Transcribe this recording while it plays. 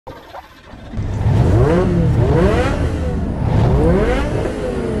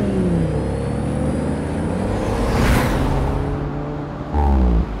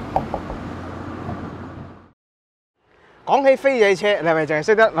講起飛仔車，你係咪淨係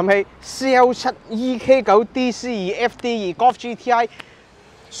識得諗起 CL7、EK9、DC2、FD2、Golf GTI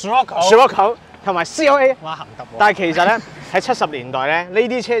Scirocco 同埋 CLA？ 哇，行得喎！但係其實咧喺70年代咧，呢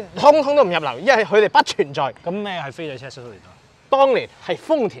啲車通通都唔入流，因為佢哋不存在。咁咩係飛仔車70年代？當年係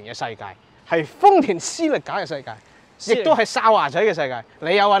豐田嘅世界，係豐田Celica嘅世界，亦都係哨牙仔嘅世界。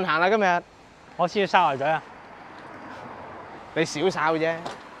你有運行啦今日，我知哨牙仔啊！你少哨啫。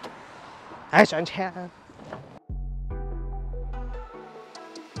唉，上車啊！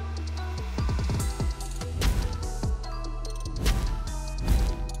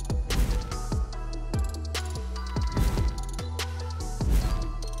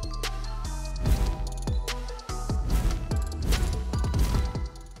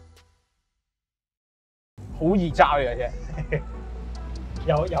好易揸嘅啫，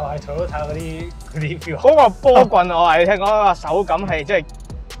又係 Toyota 嗰啲 feel。嗰個波棍我係聽講個手感係真係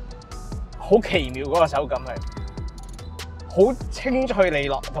好奇妙，嗰個手感係好清脆利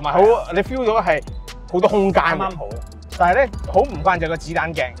落，同埋好你 feel 到係好多空間，啱啱好。但係咧好唔慣就係個子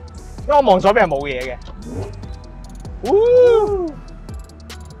彈鏡，因為我望左邊係冇嘢嘅。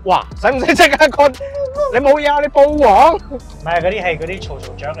哇！使唔使即刻幹？你冇嘢啊？你報王？唔係嗰啲係嗰啲嘈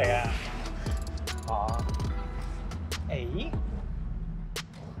嘈雀嚟啊！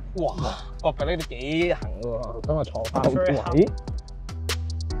哇！覺得呢啲幾行喎，等我坐翻好啲位。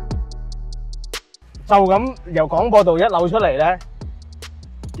就咁由廣播道一扭出嚟咧，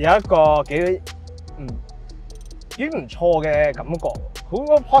有一個幾唔錯嘅感覺，好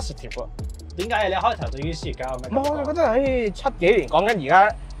positive 喎。點解你一開頭對於Celica有咩？我覺得喺70幾年講緊而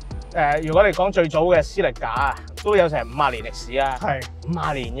家如果你講最早嘅Celica都有成50年歷史啊，係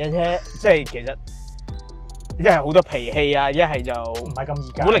50年嘅啫，即係其實。一係好多脾氣啊，一係就唔係咁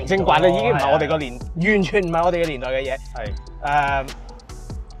易搞，古靈精怪啦，已經唔係我哋個年，完全唔係我哋嘅年代嘅嘢。係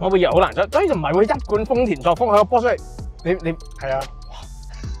我會以為好難揸，所以就唔係會一貫豐田作風喺個波出嚟。你係啊，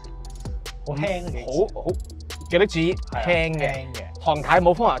好輕嘅，好幾多指輕嘅，唐太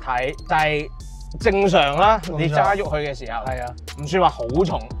冇風油睇，但係正常啦。你揸喐佢嘅時候，係啊，唔算話好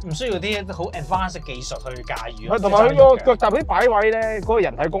重，唔需要啲好 advanced 嘅技術去駕馭。同埋佢個腳踏啲擺位咧，嗰個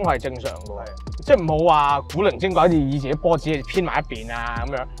人體工係正常嘅。即係唔好話古靈精怪，好似以前啲波子偏埋一邊啊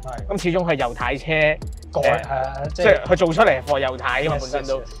咁樣。咁始終係右軚車即係佢做出嚟係貨右軚㗎嘛，本身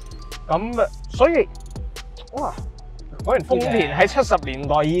都。咁所以哇，果然豐田喺70年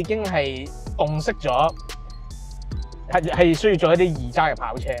代已經係洞悉咗，係需要做一啲易揸嘅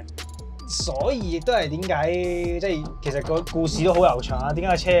跑車。所以亦都係點解即係其實個故事都好悠長啊？點解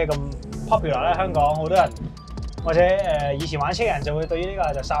個車咁 popular 咧？香港好多人。或者以前玩車人就會對於呢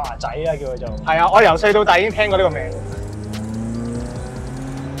個就哨牙仔啦，叫佢做。係啊，我由細到大已經聽過呢個名。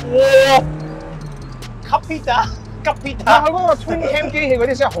哇 ！Capita，但係嗰個 Twin Cam 機器嗰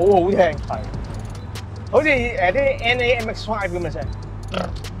啲聲好好聽，係，好似啲 NA-MX-5咁嘅聲。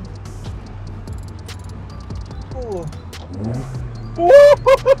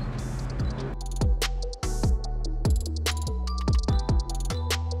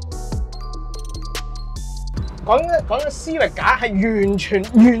講緊Celica係完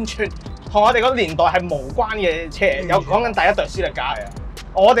全同我哋嗰個年代係無關嘅車，有講緊第一代Celica。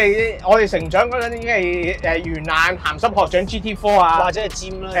我哋成長嗰陣已經係圓眼鹹濕學長 GT4 啊，或者係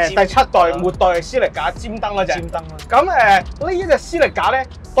尖啦，第7代末代Celica尖燈嗰隻。尖燈啦。咁呢一隻Celica咧，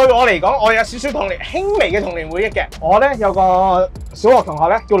對我嚟講，我有少少輕微嘅童年回憶嘅。我咧有個小學同學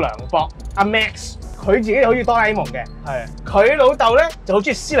咧叫梁博，阿 Max， 佢自己好似哆啦 A 夢嘅，係。佢老豆咧就好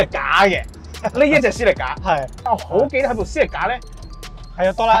中意Celica嘅。呢一隻Celica係，我好記得喺部Celica咧，係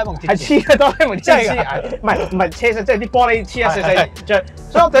啊，哆啦 A 夢係黐嘅哆啦 A 夢，真係㗎，唔係車身，即係啲玻璃黐一細細張，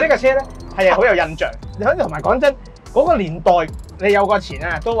所以我對呢架車咧係好有印象。同埋講真，嗰個年代你有個錢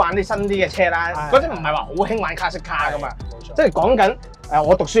啊，都玩啲新啲嘅車啦。嗰陣唔係話好興玩classic car㗎嘛，即係講緊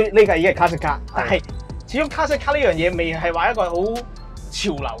我讀書呢架已經係classic car，但係始終classic car呢樣嘢未係話一個好潮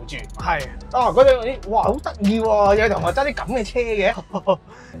流住。係嗰陣哇好得意喎，有同學揸啲咁嘅車嘅。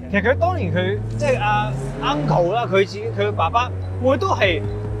其實佢當年佢即係阿 uncle 啦，佢爸爸會都係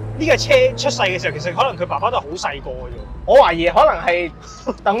呢架車出世嘅時候，其實可能佢爸爸都係好細個嘅啫。我懷疑可能係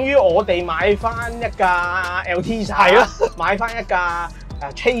等於我哋買翻一架 LT 係咯，買翻一架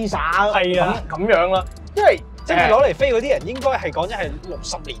Chaser 係啊咁樣啦，因為即係攞嚟飛嗰啲人應該係講真係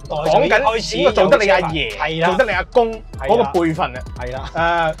60年代講緊開始做得你阿爺，做得你阿公嗰個輩份啊，係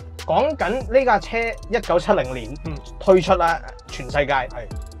啦。講緊呢架車1970年推出啦，全世界係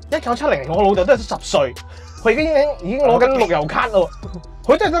1970年，我老豆都係10歲，佢已經攞緊綠油卡咯，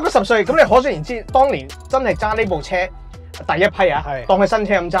佢都係得嗰10歲，咁你可想而知，當年真係揸呢部車第一批啊，當佢新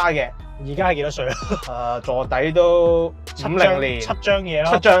車咁揸嘅。而家係幾多歲啊？坐底都50年，7張嘢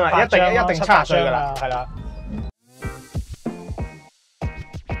咯，7張啊，一定70歲㗎啦，係啦。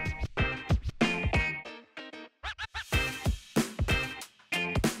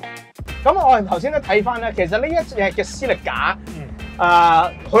咁我哋頭先都睇翻咧，其實呢一隻嘅Celica，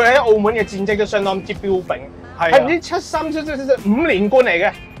佢喺澳門嘅戰績都相當之彪炳，係唔知5連冠嚟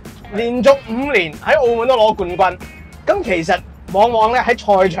嘅，連續5年喺澳門都攞冠軍。咁其實往往咧喺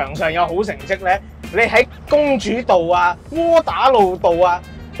賽場上有好成績咧，你喺公主道啊、窩打老道啊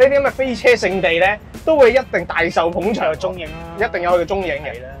呢啲咁嘅飛車聖地咧，都會一定大受捧場，蹤影啦，一定有佢嘅蹤影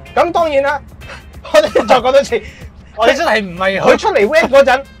嘅。咁當然啦，我哋再講多次。我哋真係唔係佢出嚟 rap 嗰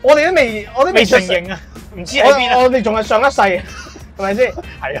陣，我哋都未成形啊，唔知喺邊啊！我哋仲係上一世，係咪先？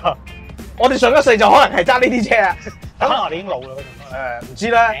係啊，我哋上一世就可能係揸呢啲車啊。可能我哋已經老啦嗰陣。唔知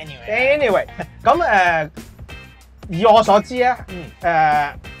啦。Anyway， 咁以我所知咧，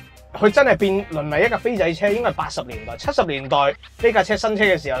佢真係淪為一架飛仔車，應該係80年代、70年代呢架車新車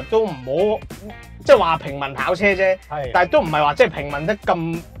嘅時候都唔好，即係話平民跑車啫。係，但係都唔係話即係平民得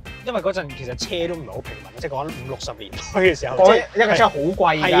咁。因為嗰陣其實車都唔係好平民，即係講50、60年代嘅時候，即係一架車好貴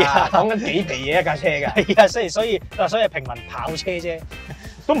㗎，講緊幾皮嘢一架車㗎。係啊，所以係平民跑車啫，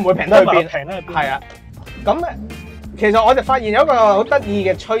都唔會平得去邊。平得去邊？係啊，咁其實我哋發現有一個好得意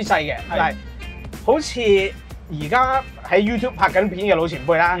嘅趨勢嘅，係好似而家喺 YouTube 拍緊片嘅老前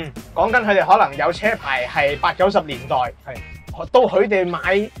輩啦，講緊佢哋可能有車牌係80、90年代，到佢哋買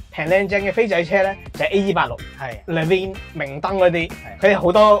平靚正嘅飛仔車咧，就係 AE86，Levine 明燈嗰啲，佢哋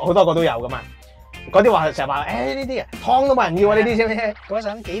好多個都有噶嘛。嗰啲話成日話呢啲啊，湯都冇人要啊呢啲車，嗰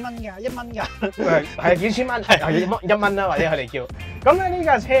陣幾蚊㗎，1蚊㗎，係幾千蚊，1蚊啦，或者佢哋叫。咁咧呢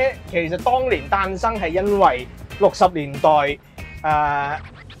架車其實當年誕生係因為60年代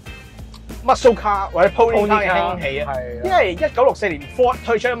muscle car 或者 pony car 嘅興起啊，因為1964年 Ford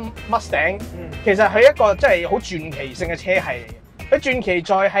推出 Mustang，其實係一個真係好傳奇性嘅車系嚟嘅。佢傳奇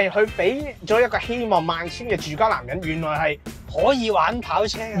在係佢俾咗一個希望萬千嘅住家男人，原來係可以玩跑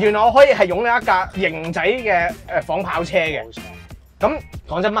車，原來我可以係擁有一架型仔嘅仿跑車嘅。咁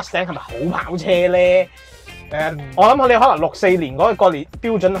講真 ，Mustang 係咪好跑車咧？我諗我哋可能64年嗰個年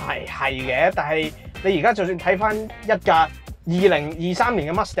標準係嘅，但係你而家就算睇翻一架2023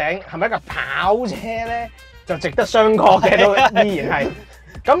年嘅 Mustang 係咪一架跑車咧，就值得商榷嘅，都依然係。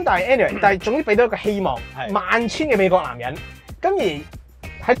咁但係 anyway， 但係總之俾到一個希望，萬千嘅美國男人。咁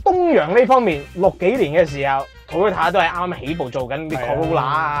而喺東洋呢方面，60幾年嘅時候，Toyota都係啱啱起步做緊啲 Corolla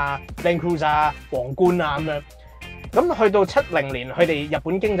啊、Land Cruiser 啊、皇冠啊咁樣。咁去到70年，佢哋日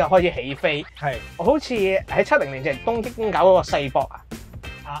本經濟開始起飛，好似喺70年前東京搞嗰個世博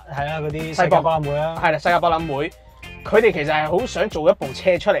啊，係啊，嗰啲世界博覽會啊，係啦，世界博覽會。佢哋其實係好想做一部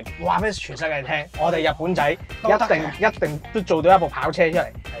車出嚟，話俾全世界聽，我哋日本仔一定都做到一部跑車出嚟。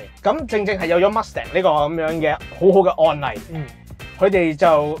咁正係有咗 Mustang 呢個咁樣嘅好嘅案例。佢哋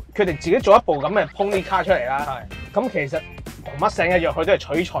自己做一部咁嘅 pony car 出嚟啦。咁其實同 Mustang 一樣，佢都係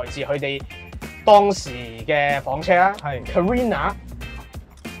取材自佢哋當時嘅房車啦。Carina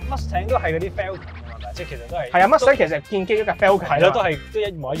Mustang 都係嗰啲 Falcon 係咪？即係其實都係。係啊 Mustang 其實建基於架 Falcon。係咯，都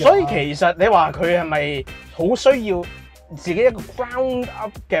一模一樣。所以其實你話佢係咪好需要自己一個 ground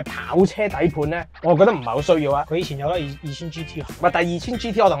up 嘅跑車底盤咧？我覺得唔係好需要啊。佢以前有啦2000 GT， 唔係但係2000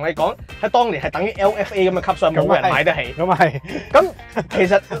 GT， 我同你講喺當年係等於 LFA 咁嘅級數，冇人買得起。咁啊係。咁其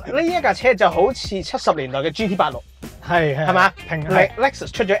實呢一架車就好似70年代嘅 GT86，係嘛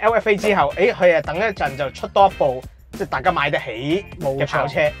？Lexus 出咗 LFA 之後，佢係等一陣就出多一部，即係大家買得起嘅跑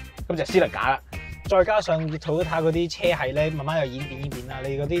車，咁就Celica啦。再加上 Toyota 嗰啲車系咧，慢慢又演變啦。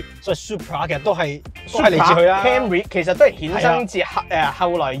你嗰啲所謂 Supra 其實都係嚟自佢啦。Camry 其實都係衍生自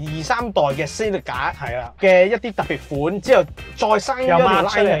後來2、3代嘅Celica嘅一啲特別款，之後再生咗條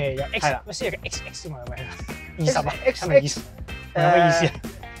出嚟，有 X 乜先係個 XX 嘛？係咪20啊？X 係咪20？係咩意思啊？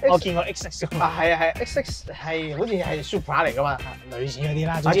我見過 XX 啊，係 XX 係好似係 Supra 嚟噶嘛，類似嗰啲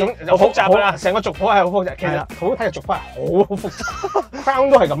啦。總之好複雜啦，成個族譜係好複雜。其實好睇嘅族譜係好複雜，Crown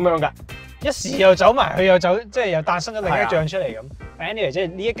都係咁樣㗎。一時又走埋去，又走，即係又誕生咗另一仗出嚟咁。Anyway， 即係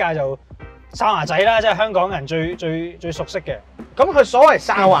呢一架就哨牙仔啦，即係香港人最熟悉嘅。咁佢所謂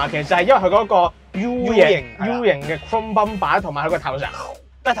哨牙其實係因為佢嗰個 U 型嘅 chrome bumper 同埋佢個頭上。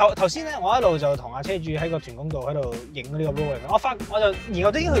但係頭先咧，我一路就同阿車主喺個團工度喺度影呢個 rolling，我就研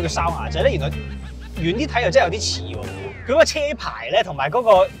究啲佢嘅哨牙仔咧，原來遠啲睇又真係有啲似喎。佢嗰個車牌咧同埋嗰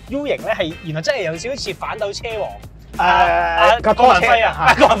個 U 型咧係原來真係有少少似反斗車王。郭文輝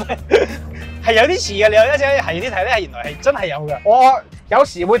啊，郭文輝係有啲似嘅，你有一隻係啲睇咧，原來係真係有嘅。我有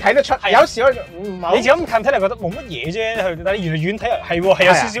時會睇得出，有時我你咁近睇嚟覺得冇乜嘢啫，但係原來遠睇係喎，係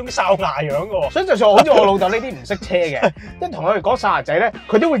有少少哨牙樣嘅喎。所以就算好似我老豆呢啲唔識車嘅，即係同佢哋講哨牙仔咧，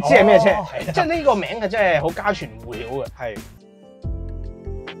佢都會知係咩車，即係呢個名係真係好家傳戶曉嘅。係。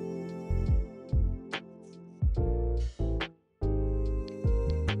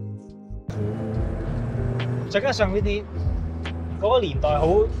再加上呢啲嗰個年代好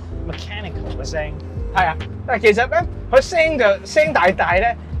mechanical 嘅聲。係啊，但係其實咧，佢聲大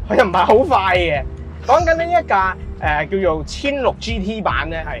咧，佢又唔係好快嘅。講緊呢一架叫做1600 GT 版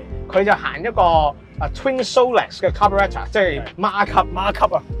咧，佢就行一個Twin Solex 嘅 carburetor， 即係孖級啊，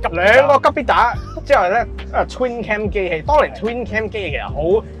兩個急必打之後咧Twin Cam 機器。當年 Twin Cam 機器其實好，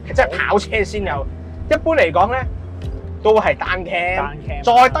即係跑車先有。一般嚟講咧，都係單 cam，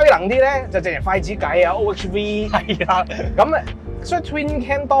 再低能啲咧就淨係筷子計啊 OHV。係啊，咁所以 Twin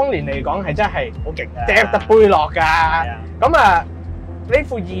Cam 當年嚟講係真係好勁啊，掟得杯落㗎。咁呢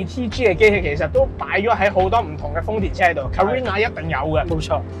副 2TG 嘅機器其實都擺咗喺好多唔同嘅豐田車度 ，Carina 一定有嘅。冇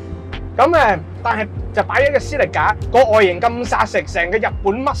錯。咁但係就擺咗個Celica，個外形咁殺食，成個日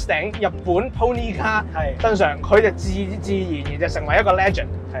本 Mustang、日本 Pony Car 身上，佢就自然就成為一個 legend。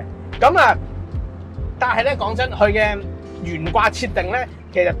咁但係咧講真，佢嘅懸掛設定咧，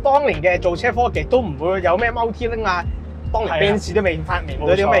其實當年嘅造車科技都唔會有咩 multi-link 啊。當年 Benz 都未發明到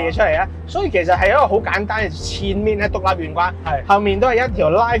啲咩嘢出嚟啊，所以其實係一個好簡單嘅，前面係獨立懸掛，後面都係一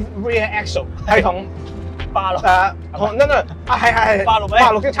條 live rear axle， 係同86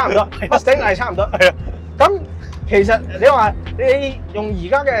都差唔多，Mustang 係差唔多。係啊，咁其實你話你用而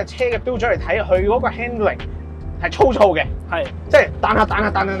家嘅車嘅標準嚟睇，佢嗰個 handling 係粗糙嘅，係即係彈下。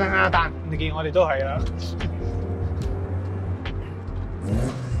你見我哋都係啦。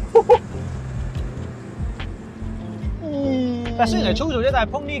但雖然係粗糙啫，但係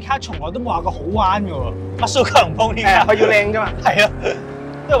Pony Car 從來都冇話過好彎嘅喎。Muscle Car 同 Pony Car 佢要靚啫嘛。係啊，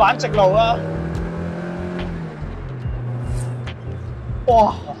都係玩直路啦。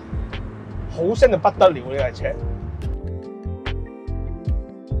哇，好聲到不得了呢架車。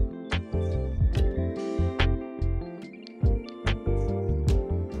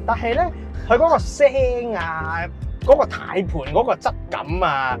但係咧，佢嗰個聲啊，嗰個軚盤嗰個質感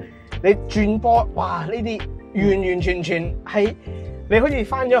啊，你轉波，哇！呢啲完全係你好似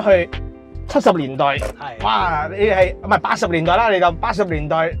翻咗去70年代，哇！你係唔係80年代啦？你就80年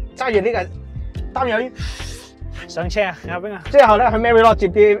代揸住呢個擔有上車啊，有邊啊？之後咧去 Marylord 接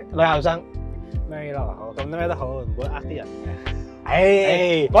啲女校生。Marylord 好，咁都咩都好，唔會呃啲人嘅。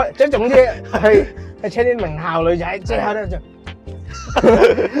即係總之去車啲名校女仔，之後咧就。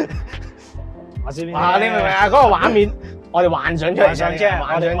我知邊？哇！你明唔明啊？嗰個畫面，我哋幻想出嚟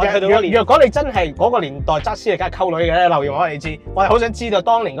啫。若果你真係嗰個年代揸Celica溝女嘅咧，留言我哋知。我係好想知道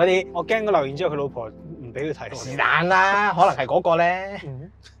當年嗰啲。我驚佢留言之後，佢老婆唔俾佢睇。是但啦，可能係嗰個咧。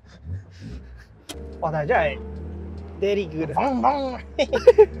哇！但係真係 very good。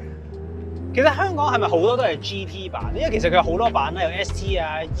其實香港係咪好多都係 GT 版？因為其實佢有好多版啦，有 ST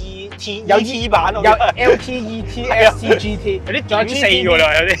啊、ET 有 T 版，有 LT、ET、ST、GT， 有啲仲有 G4 㗎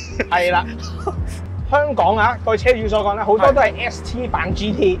啦，有啲係啦。香港啊，據車主所講咧，好多都係 ST 版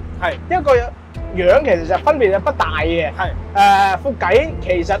GT， 係一個樣其實就分別就不大嘅。係副計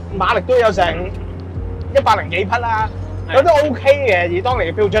其實馬力都有成100幾匹啦，咁都 OK 嘅，以當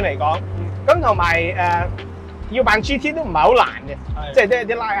年嘅標準嚟講。咁同埋要扮 GT 都唔係好難嘅，即係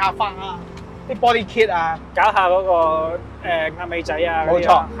啲拉下花啊。啲 body kit 啊，搞下嗰個鴨尾仔啊，冇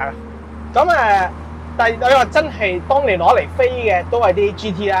錯，係啦。咁但係你話真係當年攞嚟飛嘅都係啲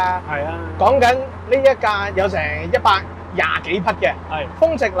GT 啦。係啊。講緊呢一架有成120幾匹嘅，係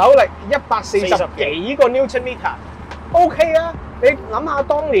峰值扭力140幾個 Newton meter，OK 啊！你諗下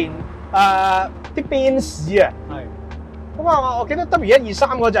當年啲 Benz 啊，係咁啊！我記得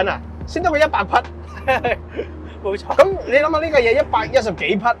W123嗰陣啊，先得個100匹。冇錯，咁你諗下呢個嘢110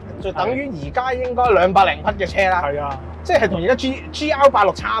幾匹，就等於而家應該200零匹嘅車啦。係啊，即係同而家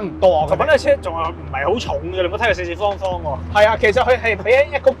GR86差唔多。咁呢車仲係唔係好重嘅？你冇睇佢四四方方喎。係啊，其實佢係比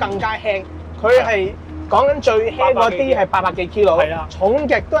一谷更加輕。佢係講緊最輕嗰啲係800幾 kg，係啊，重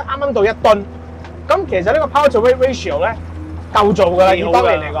極都係啱啱到1噸。咁其實呢個 power to weight ratio 咧夠做㗎啦，以當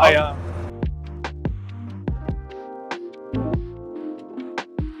年嚟講。係啊。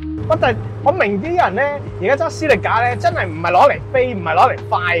但係我明啲人咧，而家揸Celica咧，真係唔係攞嚟飛，唔係攞嚟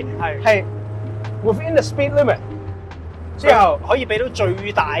快，係 within the speed limit， 之後可以俾到最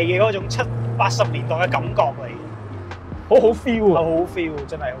大嘅嗰種70、80年代嘅感覺嚟，好好 feel 啊，好 feel，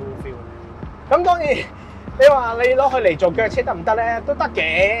 真係好好 feel。咁當然你話你攞佢嚟做腳車得唔得咧？都得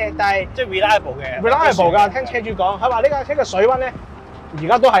嘅，但係即係 reliable 嘅 ，reliable 㗎。聽車主講，佢話呢架車嘅水溫咧，而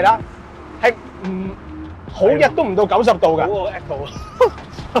家都係啦，係唔好日都唔到90度㗎。好過 Apple。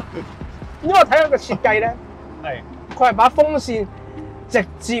因為我睇佢個設計咧，佢係把風扇直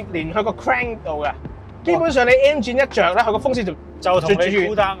接連去個 crank 度嘅，基本上你 engine 一着咧，佢個風扇就同你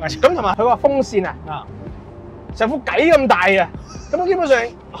cool down 嘅。咁同埋佢個風扇啊，成副計咁大嘅，咁基本上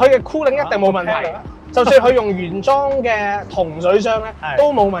佢嘅 cooling 一定冇問題。就算佢用原裝嘅銅水箱咧，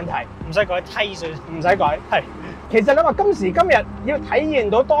都冇問題，唔使改梯水，唔使改。係其實你話今時今日要體現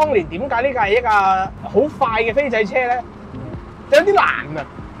到當年點解呢架係一架好快嘅飛仔車咧，有啲難啊！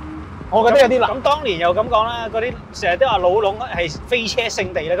我覺得有啲難。咁當年又咁講啦，嗰啲成日都話老龍係飛車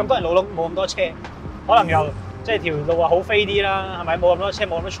聖地啦，咁當然老龍冇咁多車，可能又即係條路話好飛啲啦，係咪？冇咁多車，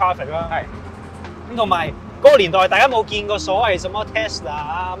冇咁多 traffic 啦。係。咁同埋嗰個年代，大家冇見過所謂什麼 Tesla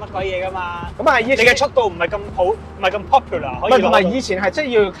啊乜鬼嘢噶嘛。咁啊，你嘅速度唔係咁好，唔係咁 popular， 可以。同埋以前係真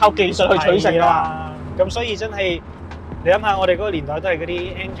係要靠技術去取勝啊。咁所以真係，你諗下，我哋嗰個年代都係嗰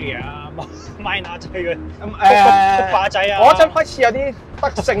啲 Angry 啊、Minor 仔嘅，菊把仔啊。嗰陣開始有啲德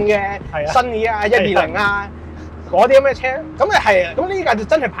勝嘅新意啊、120啊嗰啲咁嘅車，咁啊係啊，咁呢架就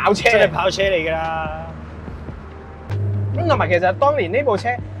真係跑車。真係跑車嚟㗎啦。咁同埋其實當年呢部車，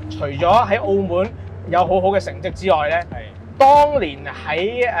除咗喺澳門有好好嘅成績之外咧，當年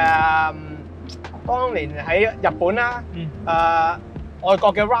喺日本啦，外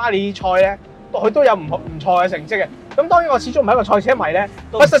國嘅 Rally 賽咧，佢都有唔錯嘅成績嘅。咁當然我始終唔係一個賽車迷咧，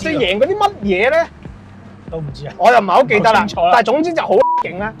佢實際贏嗰啲乜嘢咧，都唔知啊。我又唔係好記得啦。但係總之就好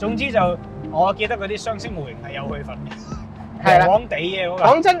勁啦。總之就我記得嗰啲雙色模型係有佢份嘅，係啦，黃地嘅嗰個。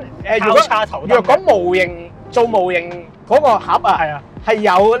講真，若果模型做模型嗰個盒啊，係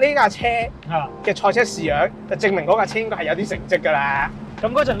有呢架車嘅賽車試樣，就證明嗰架車應該係有啲成績㗎啦。咁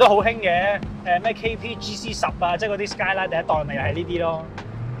嗰陣都好興嘅，咩 KP GC10啊，即係嗰啲 Skyline 第一代咪又係呢啲咯。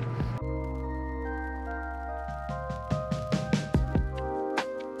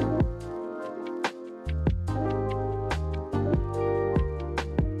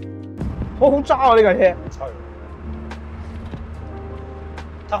好好揸啊！呢架車，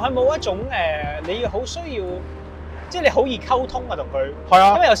但係冇一種你好需要，即係你好易溝通啊同佢。係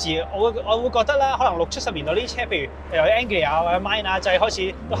啊，因為有時我會覺得咧，可能60、70年代啲車，譬如由 Anglia 啊或者 Minor 就係開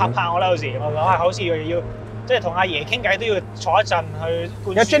始都嚇怕我啦。有時我講係好似要即係同阿爺傾偈都要坐一陣去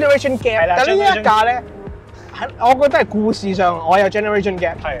灌輸。有 generation gap，但係呢一架咧，我覺得係故事上我有 generation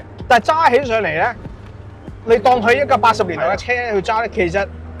gap。係，但係揸起上嚟咧，你當佢一架80年代嘅車去揸咧，其實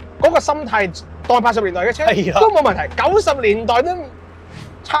嗰個心態當80年代嘅車都冇問題，90年代都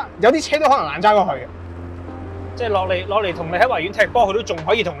差，有啲車都可能難揸過去嘅。即係落嚟同你喺維園踢波，佢都仲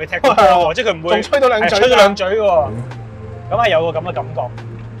可以同你踢波喎，即係佢唔會仲吹到兩嘴，吹到兩嘴喎。咁係有個咁嘅感覺。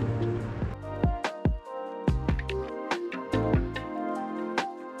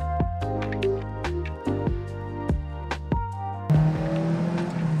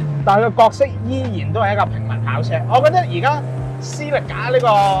但係個角色依然都係一架平民跑車。我覺得而家Celica呢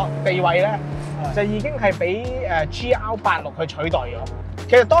個地位咧，就已經係俾GR86去取代咗。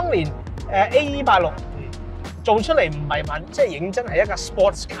其實當年AE86做出嚟唔係話即係認真係一架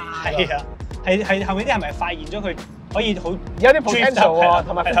sports car。係啊，係後面啲人咪發現咗佢可以好有啲 potential 喎，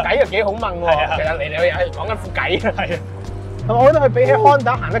同埋副偈又幾好掹喎。其實嚟嚟去去係講緊副偈。係啊，同埋我覺得佢比起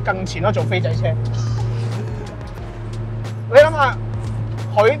Honda 行得更前咯，做飛仔車。你諗下，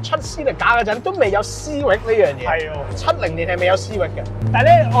佢出Celica嗰陣都未有 Civic 呢樣嘢。係喎，70年係未有 Civic嘅。但係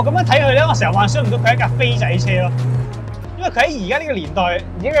咧，我咁樣睇佢咧，我成日幻想唔到佢係一架飛仔車咯。因為佢喺而家呢個年代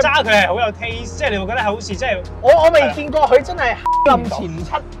已經揸佢係好有 taste， 即係你會覺得係好似即係我未見過佢真係冧前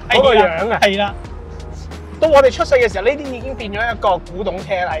七嗰個樣啊！係啦，到我哋出世嘅時候，呢啲已經變咗一個古董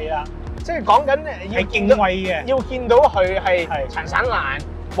車啦。係啦，即係講緊要敬畏嘅，要見到佢係殘散爛，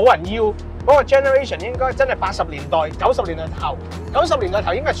冇人要。嗰個 generation 應該真係80年代、90年代頭，90年代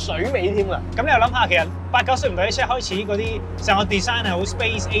頭應該係水尾添啦。咁你又諗下，其實80、90年代啲車開始嗰啲成個 design 係好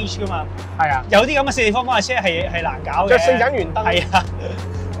space age 噶嘛。係啊，有啲咁嘅四方方嘅車係難搞嘅。著四盞圓燈。係啊，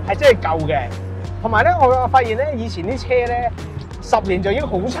係真係舊嘅。同埋咧，我發現咧，以前啲車咧10年就已經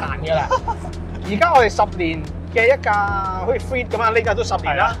好殘㗎啦。而家我哋10年嘅一架好似 Fleet 咁啊，呢架都10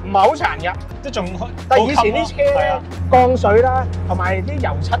年啦，唔係好殘㗎，即係仲。但係以前啲車咧降水啦，同埋啲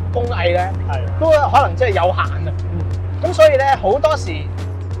油漆工藝咧，都可能真係有限啊。咁所以咧好多時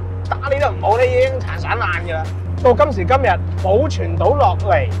打理得唔好咧，已經殘散爛㗎啦。到今時今日保存到落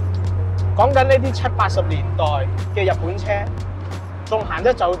嚟，講緊呢啲70、80年代嘅日本車，仲行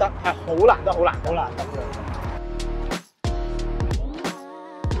得走得係好難得，好難得嘅。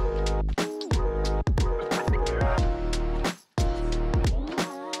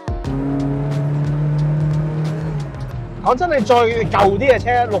講真，你再舊啲嘅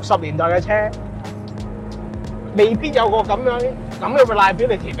車，60年代嘅車，未必有個咁嘅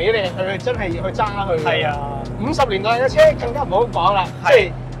reliability 俾你去真係去揸佢。係啊，50年代嘅車更加唔好講啦，即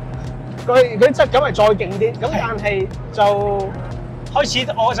係佢啲質感係再勁啲。咁但係就開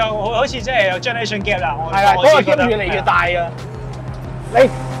始我就好似即係有 generation gap 啦。係啦，嗰個 gap 越嚟越大啊！你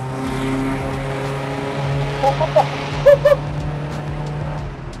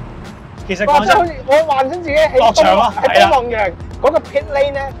其實講真，我幻想自己喺東望洋嗰個 pit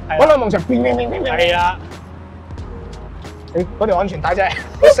lane 咧，嗰兩夢場變。係啦，你嗰條安全帶真係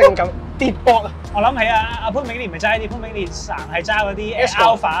好性感，跌膊啊！我諗起阿潘永年咪揸啲，潘永年成係揸嗰啲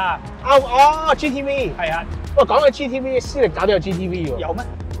Alpha 啊，GTV 係啊。喂，講起 GTV，斯力架都有 GTV 喎。有咩？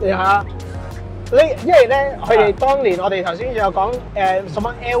係啊。因為咧，佢哋當年我哋頭先有講什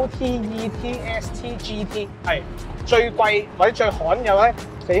麼 LT、ET、ST、GT 係最貴或者最罕有咧，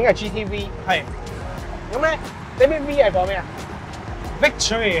就應該係 GTV。係。咁咧，你知 V 係講咩啊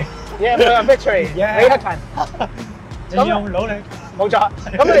 ？Victory。李克勤。咁用努力。冇錯。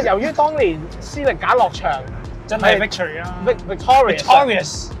咁啊，由於當年斯力架落場，真係 Victory 啊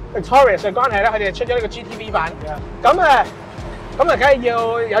 ！Victorious 嘅關係咧，佢哋出咗呢個 GTV 版。咁啊，梗係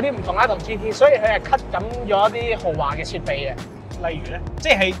要有啲唔同啦，同 GT， 所以佢係 cut 緊咗啲豪華嘅設備嘅。例如咧，即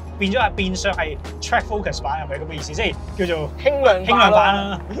係變相係 track focus 版，係咪咁嘅意思？即係叫做輕量版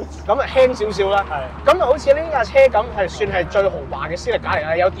啦。咁啊輕少少啦。係。咁啊，好似呢架車咁，係算係最豪華嘅斯力架嚟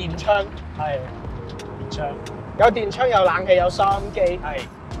啦，有電窗。係。有電窗，有冷氣，有收音機。係。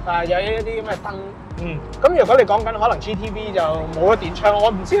有一啲咁嘅燈。咁如果你講緊可能 GTV 就冇咗電窗，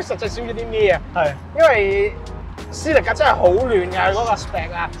我唔知實際少咗啲咩啊。係。因為斯力架真係好亂㗎，嗰個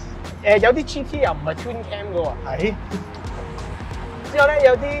spec 啊，有啲 GT 又唔係 twin cam 㗎喎。係。之後咧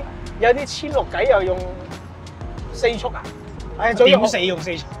有啲16幾又用4速啊。點4用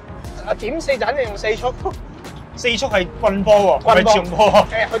4速？點4就肯定用4速。4速係棍波喎，唔係自動波。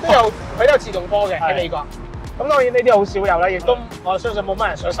佢都有自動波嘅喺美國。咁當然呢啲好少有啦，亦都我相信冇乜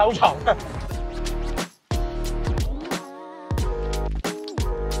人想收藏。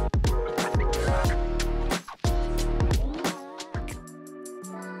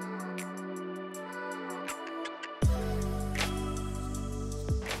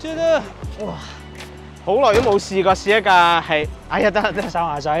哇！好耐都冇試過試一架係，哎呀得手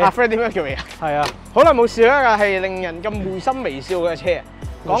牙仔。阿 Fred 點樣叫你啊？係啊，好耐冇試過一架係令人咁會心微笑嘅車。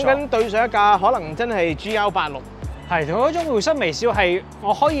講緊對上一架可能真係 GL86。係，同嗰種會心微笑係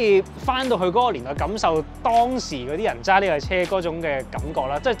我可以翻到去嗰個年代感受當時嗰啲人揸呢架車嗰種嘅感覺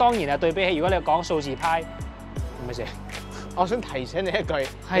啦。即係當然係對比起如果你講數字派，唔係事。我想提醒你一句，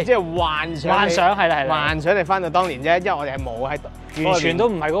係即係幻想係啦，幻想你翻到當年啫，因為我哋係冇喺，完全都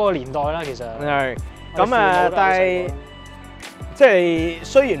唔係嗰個年代啦，其實。係。咁啊，但係即係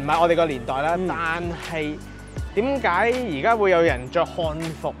雖然唔係我哋個年代啦，但係點解而家會有人着漢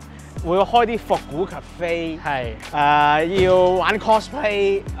服，會開啲復古 cafe， 係要玩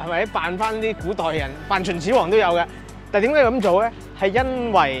cosplay， 係咪扮翻啲古代人，扮秦始皇都有嘅？但係點解咁做咧？係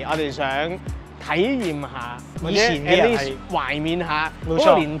因為我哋想體驗下，以前嘅人係懷緬下嗰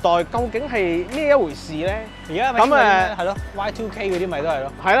個年代究竟係咩一回事咧？而家咁係咯 ，Y2K 嗰啲咪都係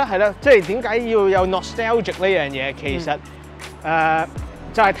咯。係咯，即係點解要有 nostalgic 呢樣嘢？其實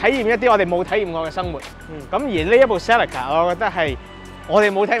就係體驗一啲我哋冇體驗過嘅生活。咁而呢一部 Celica， 我覺得係我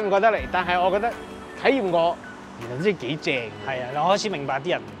哋冇體驗過得嚟，但係我覺得體驗過原來真係幾正。係啊，你開始明白啲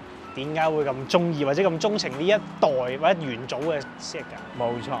人點解會咁中意或者咁鍾情呢一代或者元祖嘅斯力架？冇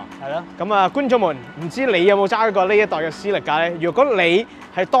錯，係咯。咁啊，觀眾們，唔知你有冇揸過呢一代嘅斯力架咧？如果你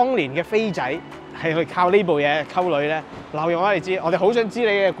係當年嘅飛仔，係去靠呢部嘢溝女咧，留言我哋知，我哋好想知你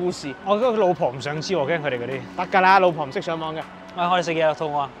嘅故事。我覺得老婆唔想知，我驚佢哋嗰啲得㗎啦，老婆唔識上網嘅。我哋食嘢啦，肚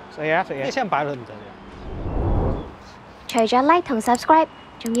餓啊！食嘢。啲車擺落唔得嘅。除咗 like 同 subscribe，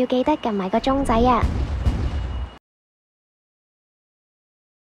仲要記得撳埋個鐘仔啊！